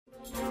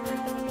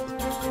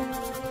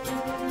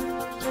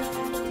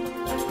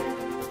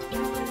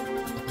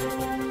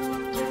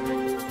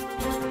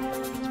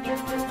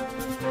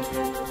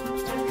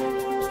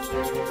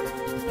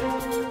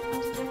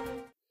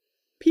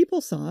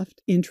PeopleSoft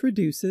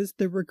introduces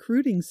the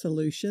Recruiting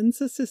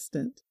Solutions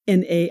Assistant,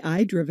 an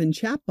AI-driven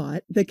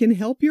chatbot that can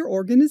help your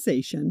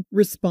organization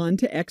respond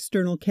to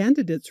external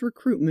candidates'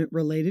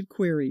 recruitment-related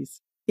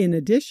queries. In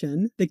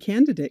addition, the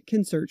candidate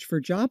can search for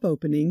job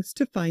openings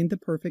to find the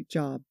perfect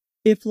job.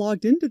 If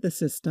logged into the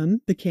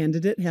system, the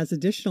candidate has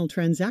additional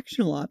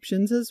transactional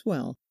options as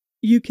well.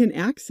 You can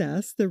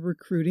access the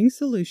Recruiting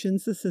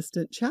Solutions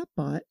Assistant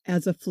chatbot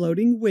as a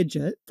floating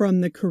widget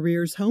from the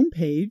Careers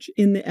homepage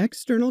in the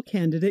External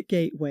Candidate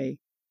Gateway.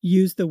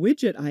 Use the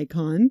widget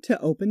icon to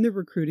open the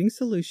Recruiting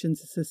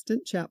Solutions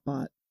Assistant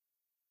chatbot.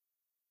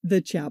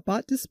 The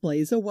chatbot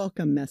displays a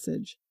welcome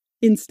message.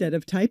 Instead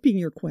of typing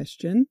your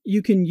question,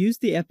 you can use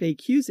the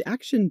FAQs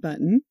action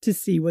button to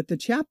see what the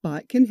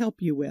chatbot can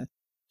help you with.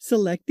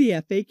 Select the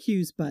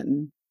FAQs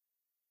button.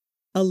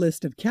 A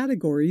list of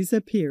categories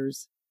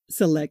appears.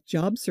 Select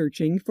Job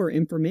Searching for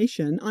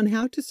information on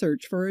how to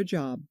search for a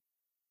job.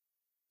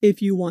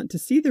 If you want to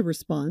see the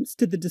response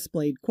to the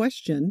displayed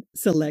question,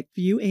 select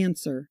View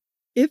Answer.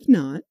 If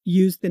not,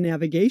 use the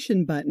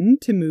navigation button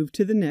to move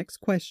to the next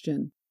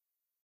question.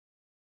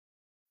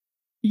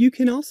 You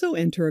can also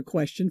enter a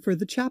question for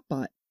the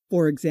chatbot.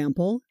 For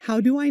example,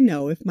 how do I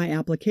know if my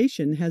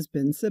application has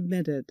been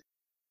submitted?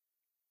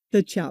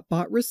 The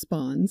chatbot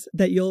responds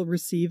that you'll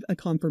receive a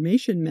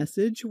confirmation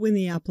message when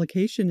the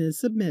application is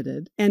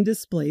submitted and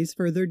displays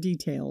further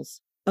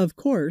details. Of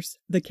course,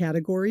 the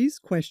categories,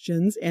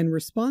 questions, and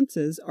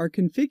responses are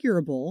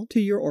configurable to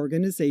your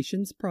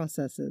organization's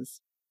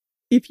processes.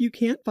 If you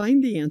can't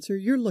find the answer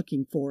you're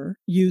looking for,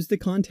 use the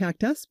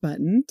Contact Us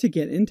button to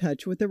get in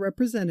touch with a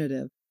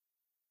representative.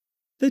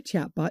 The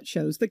chatbot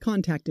shows the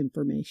contact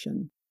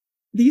information.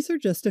 These are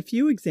just a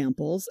few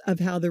examples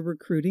of how the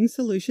Recruiting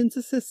Solutions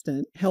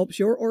Assistant helps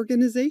your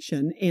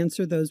organization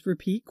answer those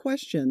repeat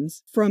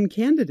questions from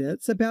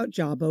candidates about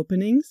job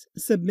openings,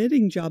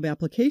 submitting job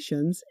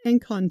applications,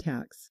 and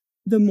contacts.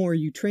 The more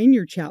you train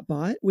your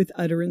chatbot with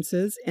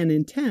utterances and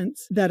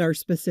intents that are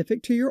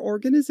specific to your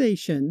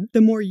organization, the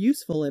more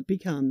useful it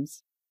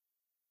becomes.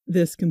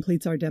 This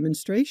completes our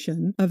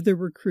demonstration of the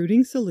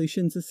Recruiting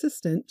Solutions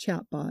Assistant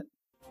chatbot.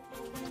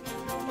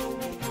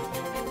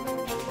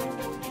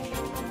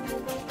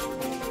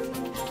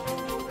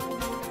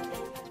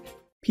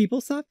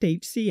 PeopleSoft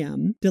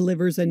HCM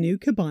delivers a new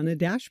Kibana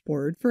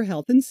dashboard for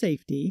health and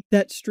safety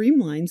that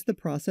streamlines the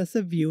process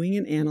of viewing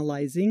and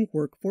analyzing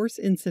workforce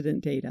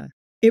incident data.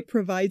 It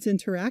provides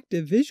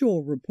interactive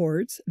visual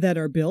reports that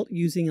are built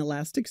using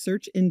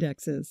Elasticsearch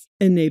indexes,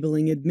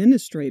 enabling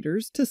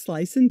administrators to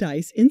slice and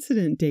dice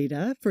incident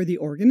data for the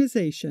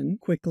organization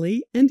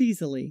quickly and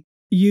easily.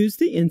 Use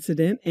the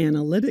Incident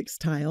Analytics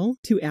tile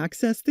to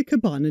access the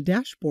Kibana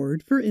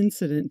dashboard for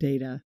incident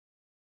data.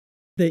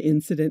 The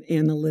Incident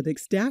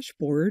Analytics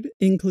dashboard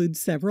includes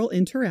several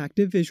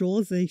interactive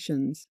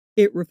visualizations.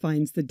 It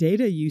refines the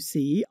data you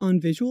see on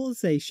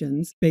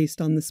visualizations based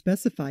on the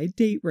specified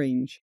date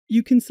range.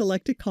 You can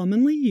select a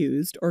commonly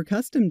used or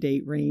custom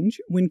date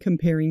range when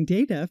comparing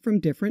data from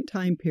different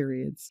time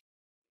periods.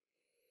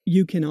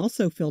 You can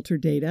also filter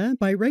data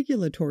by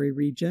regulatory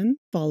region,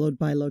 followed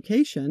by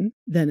location,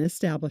 then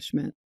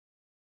establishment.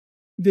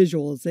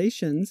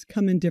 Visualizations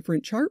come in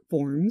different chart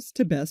forms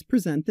to best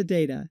present the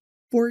data.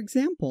 For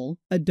example,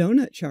 a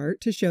donut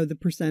chart to show the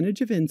percentage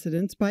of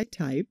incidents by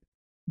type,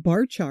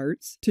 bar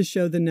charts to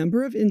show the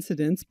number of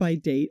incidents by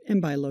date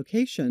and by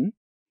location,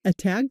 a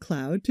tag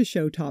cloud to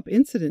show top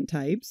incident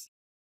types,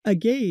 a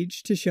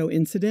gauge to show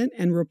incident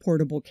and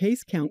reportable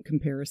case count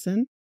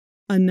comparison,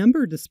 a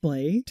number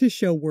display to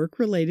show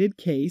work-related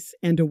case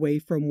and away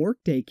from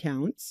workday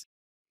counts,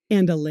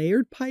 and a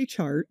layered pie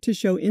chart to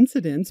show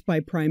incidents by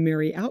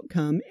primary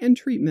outcome and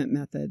treatment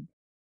method.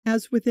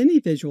 As with any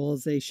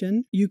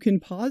visualization, you can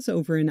pause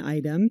over an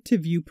item to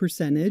view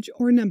percentage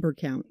or number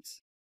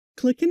counts.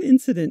 Click an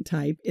incident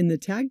type in the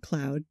tag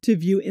cloud to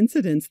view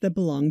incidents that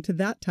belong to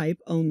that type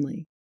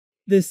only.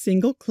 This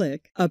single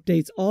click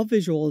updates all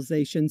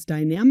visualizations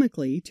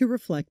dynamically to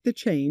reflect the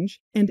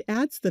change and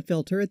adds the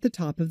filter at the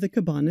top of the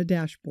Kibana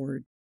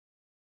dashboard.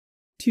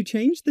 To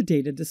change the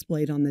data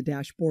displayed on the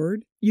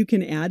dashboard, you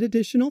can add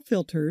additional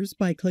filters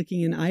by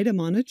clicking an item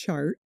on a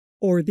chart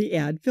or the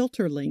Add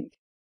Filter link.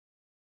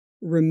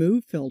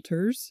 Remove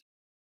filters,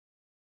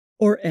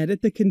 or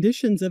edit the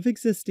conditions of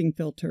existing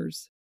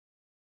filters.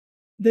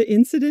 The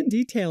Incident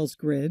Details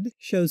grid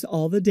shows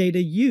all the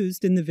data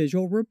used in the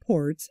visual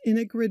reports in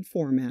a grid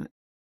format.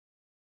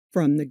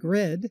 From the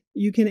grid,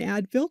 you can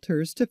add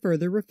filters to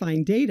further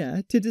refine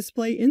data to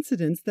display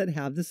incidents that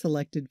have the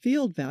selected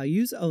field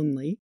values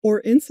only, or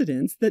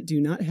incidents that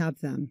do not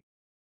have them.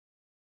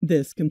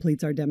 This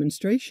completes our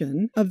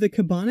demonstration of the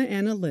Kibana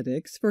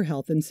Analytics for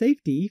Health and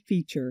Safety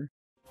feature.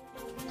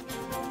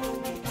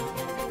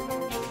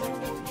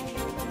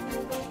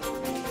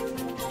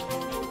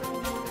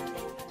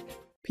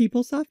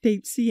 PeopleSoft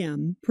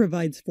HCM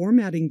provides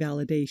formatting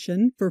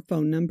validation for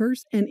phone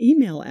numbers and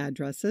email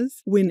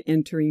addresses when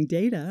entering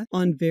data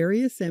on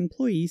various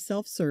employee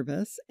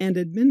self-service and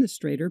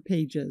administrator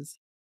pages.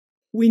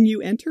 When you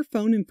enter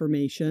phone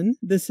information,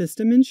 the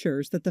system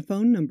ensures that the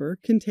phone number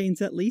contains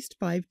at least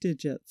 5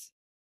 digits.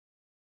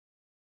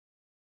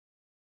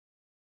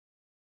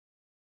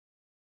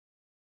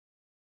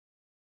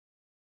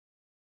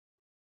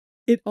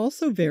 It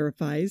also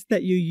verifies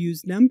that you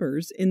use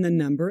numbers in the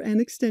number and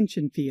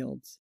extension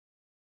fields.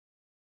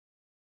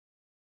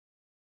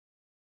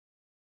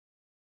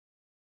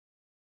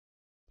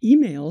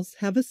 Emails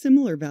have a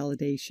similar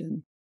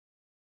validation.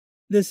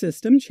 The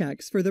system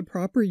checks for the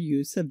proper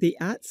use of the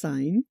 @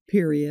 sign,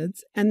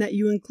 periods, and that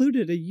you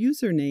included a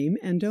username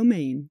and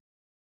domain.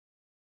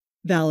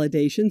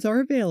 Validations are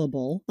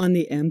available on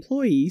the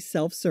Employee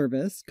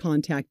Self-Service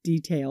Contact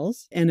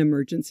Details and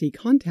Emergency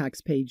Contacts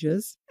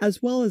pages,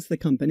 as well as the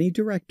company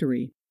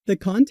directory. The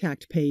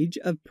contact page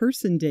of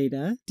Person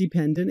Data,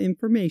 Dependent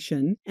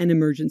Information, and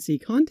Emergency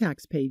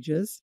Contacts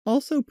pages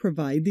also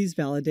provide these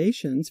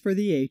validations for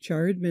the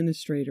HR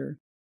administrator.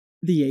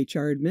 The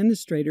HR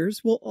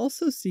administrators will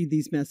also see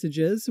these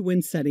messages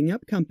when setting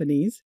up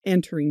companies,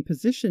 entering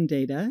position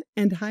data,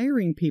 and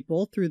hiring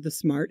people through the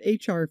Smart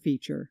HR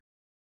feature.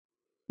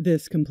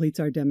 This completes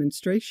our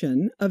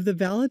demonstration of the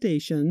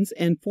Validations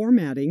and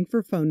Formatting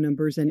for Phone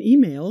Numbers and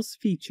Emails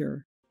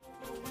feature.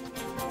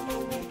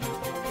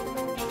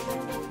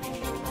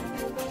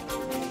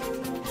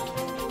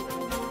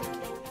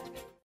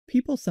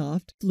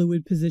 PeopleSoft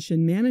Fluid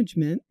Position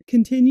Management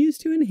continues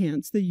to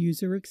enhance the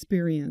user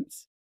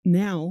experience.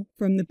 Now,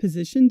 from the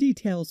Position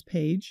Details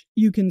page,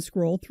 you can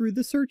scroll through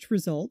the search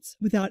results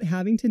without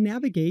having to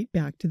navigate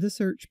back to the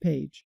search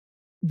page.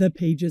 The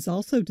pages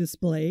also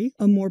display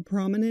a more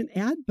prominent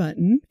Add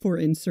button for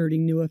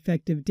inserting new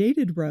effective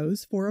dated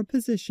rows for a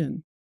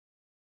position.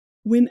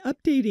 When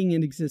updating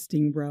an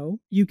existing row,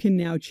 you can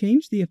now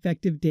change the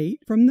effective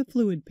date from the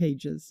Fluid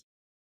pages.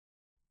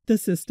 The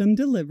system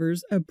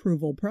delivers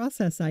approval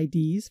process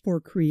IDs for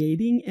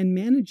creating and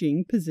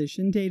managing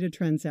position data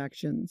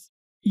transactions.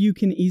 You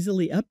can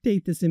easily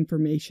update this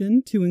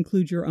information to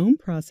include your own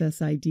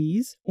process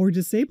IDs or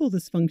disable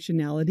this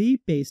functionality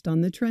based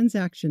on the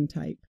transaction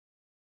type.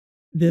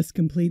 This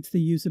completes the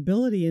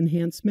usability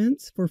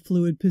enhancements for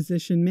Fluid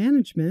Position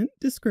Management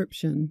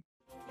description.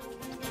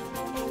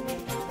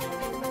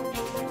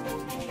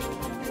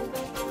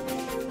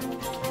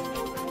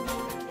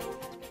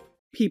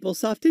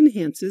 PeopleSoft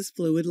enhances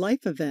Fluid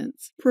Life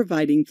events,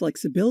 providing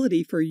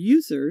flexibility for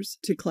users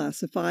to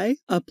classify,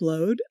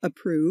 upload,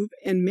 approve,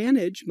 and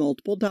manage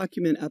multiple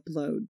document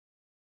upload.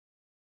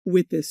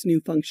 With this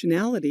new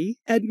functionality,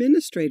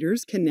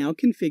 administrators can now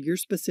configure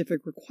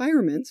specific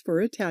requirements for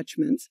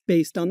attachments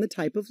based on the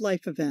type of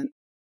life event.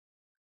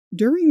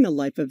 During the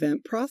life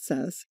event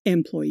process,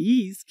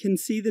 employees can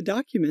see the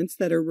documents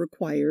that are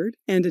required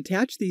and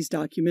attach these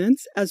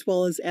documents as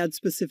well as add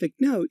specific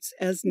notes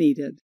as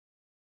needed.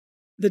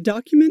 The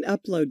document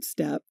upload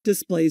step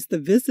displays the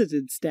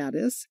visited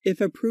status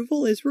if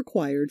approval is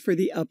required for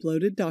the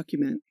uploaded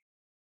document.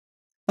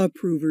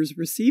 Approvers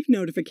receive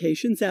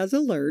notifications as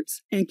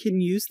alerts and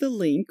can use the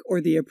link or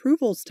the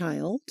Approvals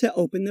tile to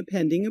open the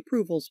Pending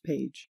Approvals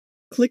page.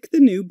 Click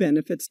the new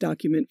Benefits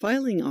Document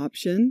Filing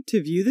option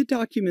to view the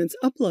documents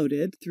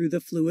uploaded through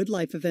the Fluid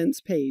Life Events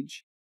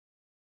page.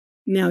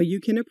 Now you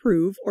can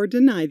approve or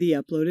deny the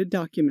uploaded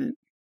document.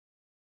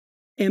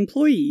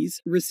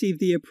 Employees receive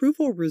the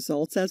approval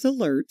results as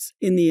alerts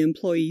in the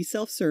Employee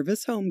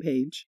Self-Service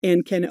homepage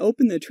and can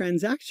open the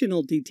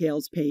Transactional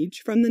Details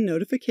page from the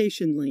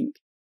notification link.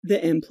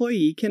 The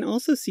employee can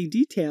also see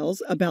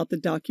details about the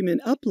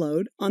document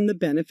upload on the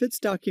Benefits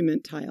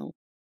Document tile.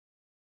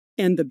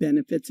 And the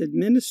Benefits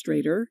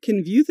Administrator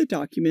can view the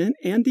document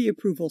and the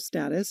approval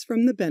status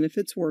from the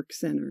Benefits Work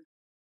Center.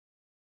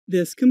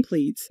 This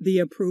completes the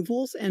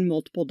Approvals and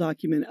Multiple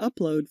Document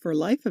Upload for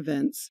Life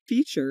Events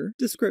feature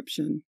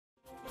description.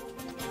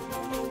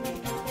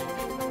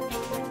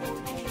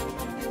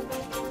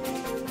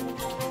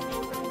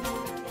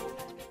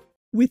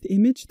 With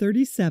Image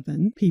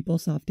 37,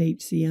 PeopleSoft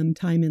HCM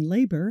Time and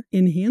Labor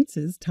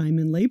enhances time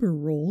and labor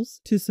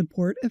rules to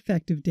support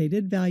effective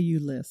dated value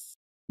lists.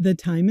 The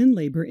Time and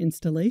Labor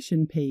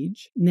installation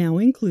page now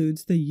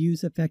includes the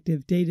Use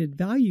Effective Dated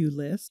Value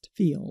List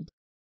field.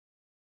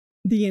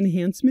 The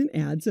enhancement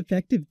adds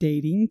effective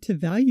dating to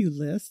value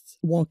lists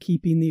while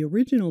keeping the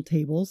original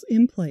tables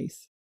in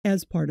place.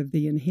 As part of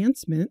the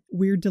enhancement,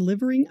 we're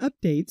delivering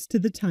updates to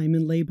the time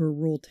and labor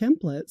rule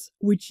templates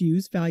which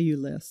use value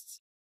lists.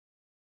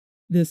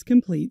 This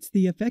completes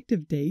the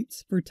effective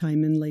dates for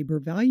time and labor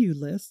value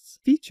lists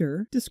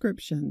feature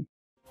description.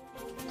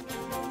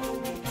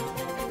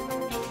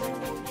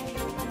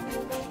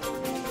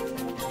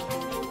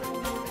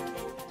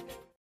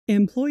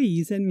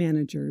 Employees and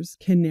managers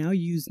can now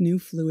use new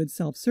Fluid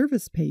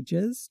Self-Service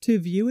pages to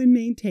view and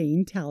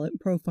maintain talent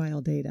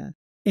profile data.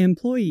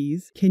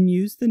 Employees can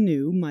use the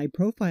new My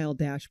Profile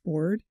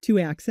dashboard to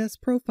access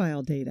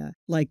profile data,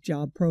 like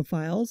job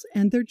profiles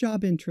and their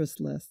job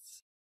interest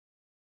lists.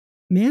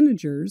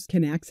 Managers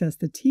can access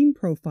the Team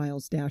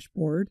Profiles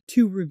dashboard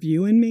to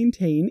review and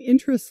maintain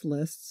interest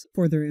lists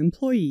for their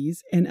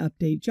employees and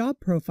update job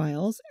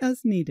profiles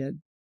as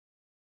needed.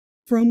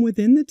 From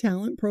within the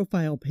talent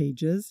profile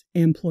pages,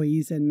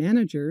 employees and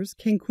managers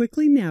can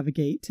quickly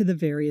navigate to the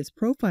various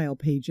profile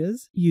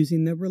pages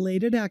using the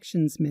Related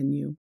Actions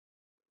menu.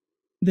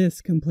 This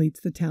completes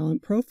the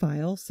Talent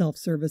Profile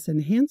Self-Service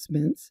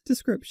Enhancements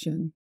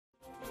description.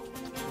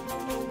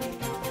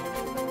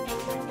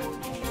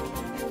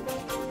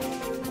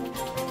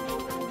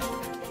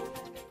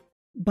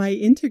 By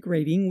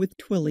integrating with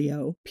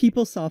Twilio,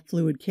 PeopleSoft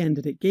Fluid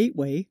Candidate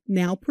Gateway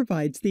now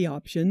provides the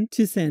option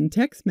to send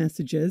text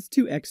messages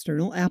to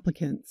external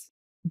applicants.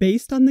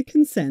 Based on the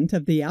consent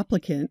of the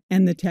applicant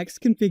and the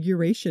text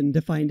configuration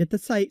defined at the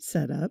site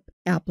setup,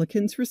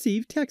 applicants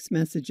receive text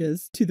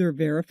messages to their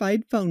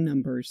verified phone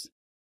numbers.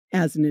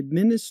 As an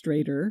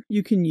administrator,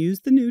 you can use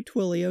the new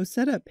Twilio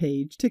setup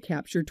page to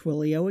capture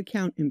Twilio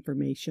account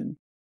information.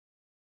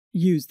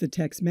 Use the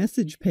text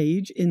message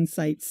page in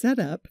Site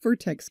Setup for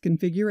text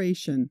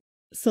configuration.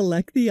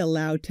 Select the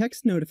Allow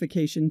Text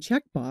Notification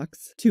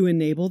checkbox to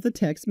enable the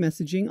text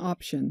messaging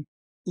option.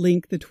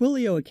 Link the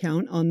Twilio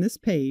account on this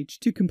page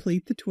to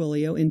complete the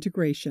Twilio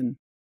integration.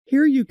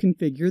 Here you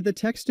configure the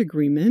text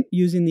agreement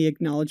using the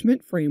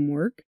acknowledgement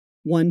framework,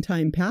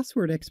 one-time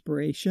password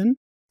expiration,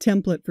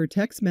 template for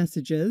text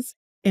messages,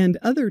 and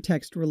other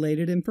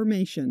text-related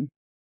information.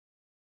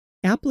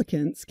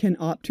 Applicants can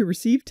opt to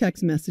receive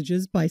text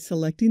messages by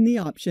selecting the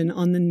option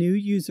on the new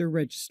user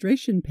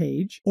registration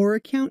page or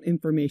account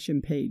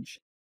information page.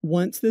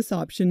 Once this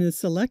option is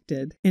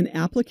selected, an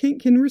applicant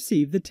can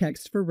receive the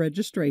text for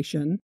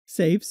registration,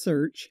 save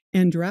search,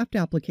 and draft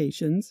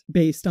applications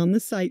based on the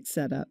site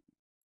setup.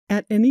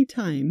 At any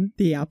time,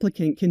 the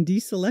applicant can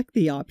deselect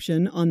the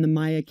option on the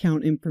My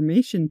Account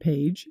Information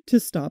page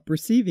to stop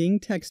receiving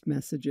text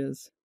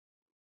messages.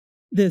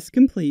 This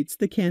completes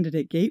the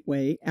Candidate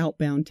Gateway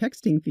Outbound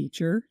Texting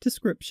feature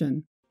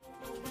description.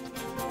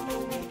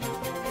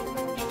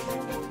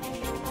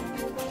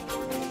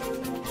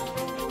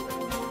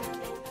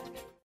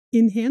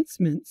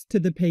 Enhancements to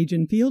the Page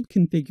and Field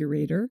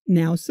Configurator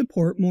now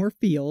support more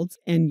fields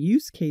and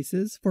use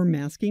cases for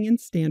masking and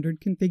standard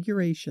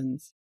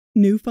configurations.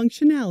 New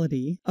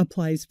functionality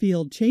applies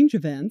field change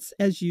events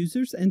as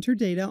users enter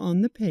data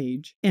on the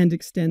page and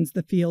extends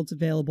the fields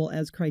available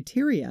as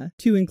criteria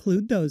to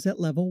include those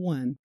at level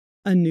 1.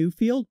 A new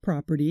field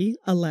property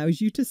allows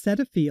you to set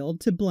a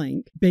field to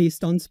blank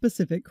based on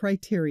specific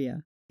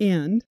criteria.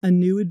 And a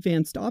new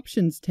Advanced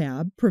Options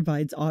tab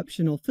provides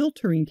optional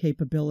filtering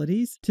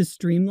capabilities to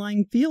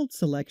streamline field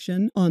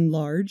selection on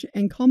large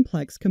and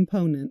complex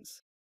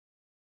components.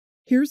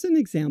 Here's an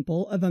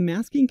example of a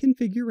masking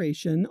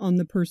configuration on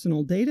the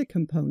personal data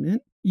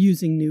component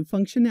using new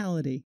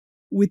functionality.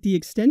 With the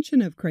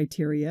extension of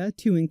criteria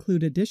to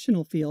include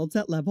additional fields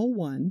at level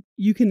 1,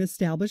 you can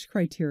establish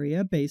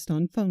criteria based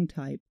on phone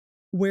type.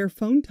 Where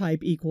phone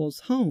type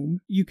equals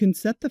home, you can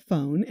set the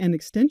phone and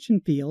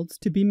extension fields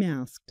to be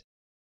masked.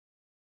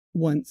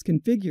 Once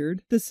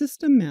configured, the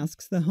system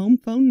masks the home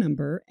phone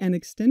number and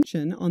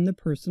extension on the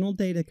personal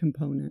data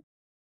component.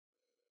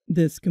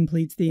 This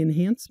completes the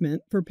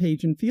enhancement for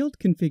Page and Field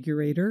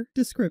Configurator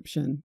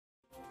description.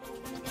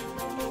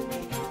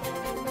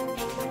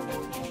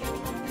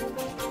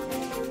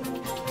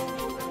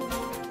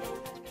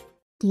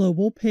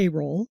 Global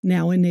Payroll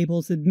now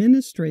enables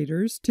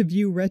administrators to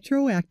view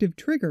retroactive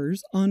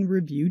triggers on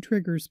Review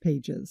Triggers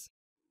pages.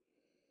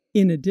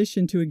 In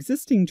addition to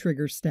existing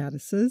trigger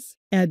statuses,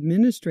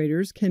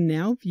 administrators can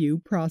now view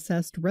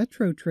processed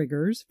retro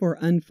triggers for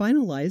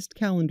unfinalized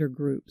calendar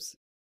groups.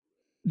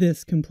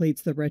 This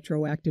completes the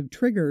Retroactive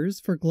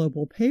Triggers for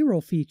Global Payroll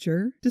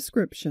feature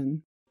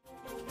description.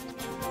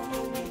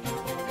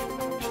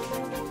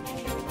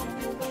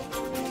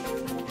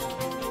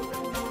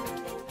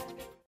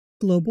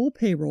 Global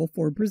Payroll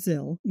for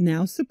Brazil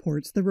now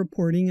supports the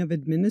reporting of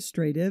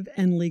administrative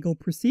and legal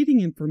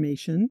proceeding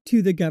information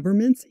to the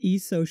government's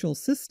eSocial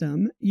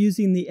system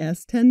using the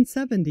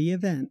S1070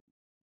 event.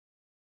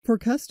 For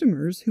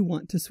customers who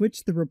want to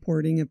switch the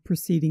reporting of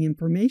proceeding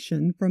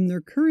information from their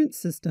current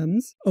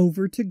systems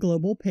over to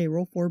Global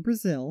Payroll for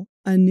Brazil,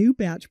 a new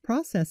batch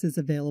process is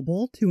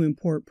available to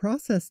import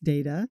process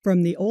data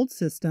from the old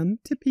system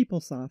to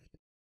PeopleSoft.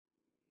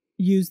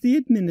 Use the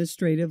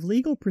Administrative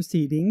Legal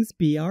Proceedings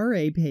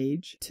BRA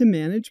page to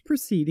manage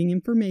proceeding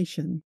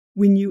information.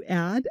 When you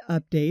add,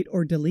 update,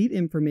 or delete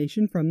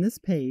information from this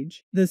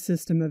page, the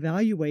system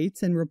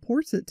evaluates and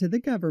reports it to the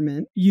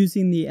government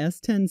using the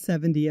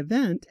S1070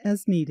 event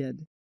as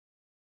needed.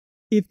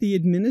 If the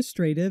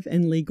Administrative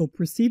and Legal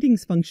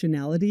Proceedings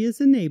functionality is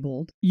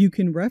enabled, you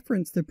can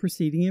reference the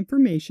proceeding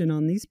information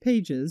on these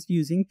pages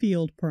using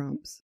field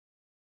prompts.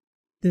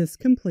 This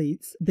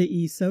completes the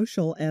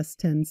eSocial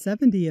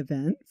S1070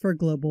 event for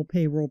Global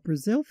Payroll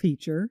Brazil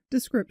feature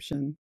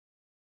description.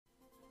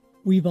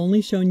 We've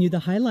only shown you the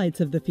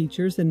highlights of the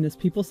features in this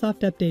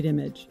PeopleSoft Update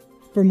Image.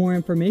 For more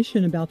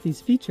information about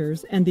these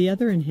features and the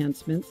other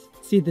enhancements,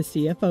 see the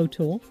CFO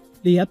tool,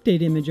 the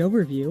Update Image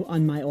overview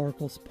on My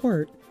Oracle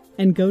Support,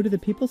 and go to the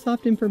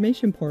PeopleSoft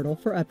Information Portal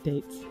for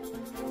updates.